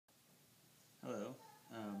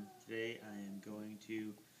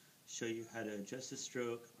to show you how to adjust the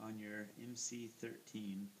stroke on your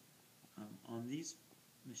MC-13. On these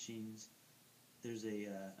machines, there's a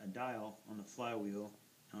dial on the flywheel.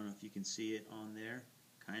 I don't know if you can see it on there,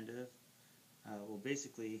 kind of. Well,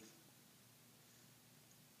 basically,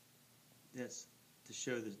 that's to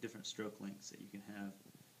show the different stroke lengths that you can have.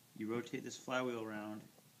 You rotate this flywheel around,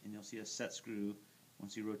 and you'll see a set screw.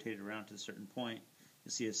 Once you rotate it around to a certain point,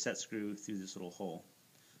 you'll see a set screw through this little hole.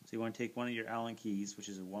 So you want to take one of your Allen keys, which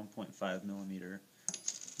is a 1.5 millimeter,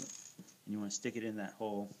 and you want to stick it in that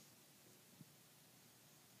hole.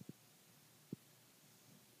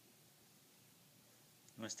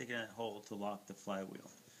 You want to stick it in that hole to lock the flywheel.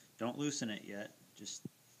 Don't loosen it yet, just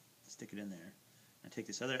stick it in there. And take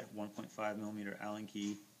this other 1.5 millimeter Allen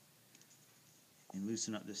key and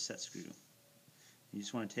loosen up this set screw. You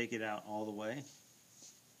just want to take it out all the way.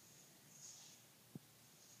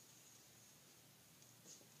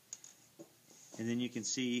 And then you can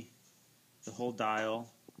see the whole dial,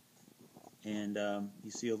 and you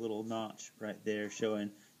see a little notch right there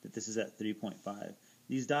showing that this is at 3.5.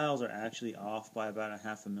 These dials are actually off by about a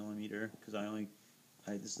half a millimeter because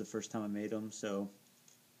this is the first time I made them, so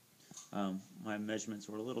my measurements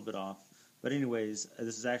were a little bit off. But anyways,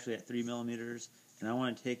 this is actually at 3 millimeters, and I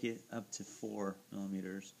want to take it up to 4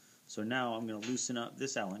 millimeters. So now I'm going to loosen up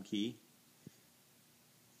this Allen key,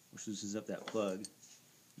 which loosens up that plug.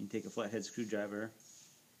 You can take a flathead screwdriver.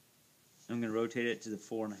 I'm going to rotate it to the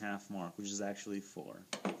 4.5 mark, which is actually 4,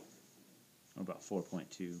 or about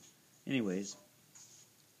 4.2. Anyways,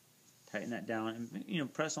 tighten that down,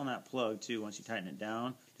 and press on that plug too. Once you tighten it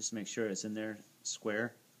down, just to make sure it's in there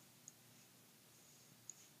square.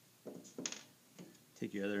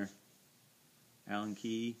 Take your other Allen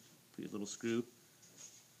key, put your little screw.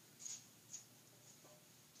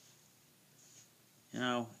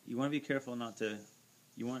 Now you want to be careful not to.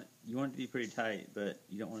 You want it to be pretty tight, but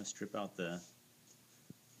you don't want to strip out the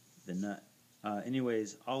nut.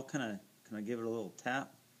 Anyways, I'll kind of give it a little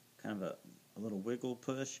tap, kind of a little wiggle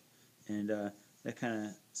push, and that kind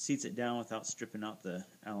of seats it down without stripping out the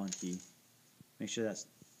Allen key. Make sure that's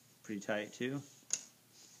pretty tight too.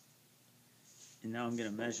 And now I'm going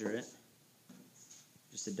to measure it,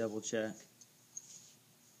 just to double check.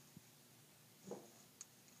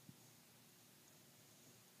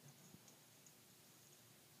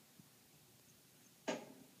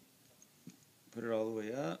 Put it all the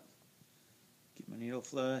way up, get my needle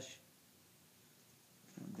flush,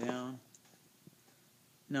 down.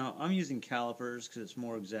 Now I'm using calipers because it's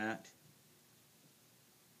more exact.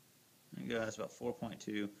 There you go, that's about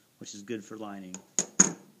 4.2, which is good for lining.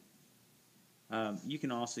 You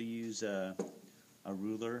can also use a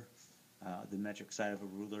ruler, the metric side of a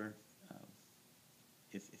ruler,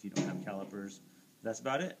 if you don't have calipers. That's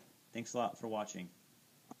about it. Thanks a lot for watching.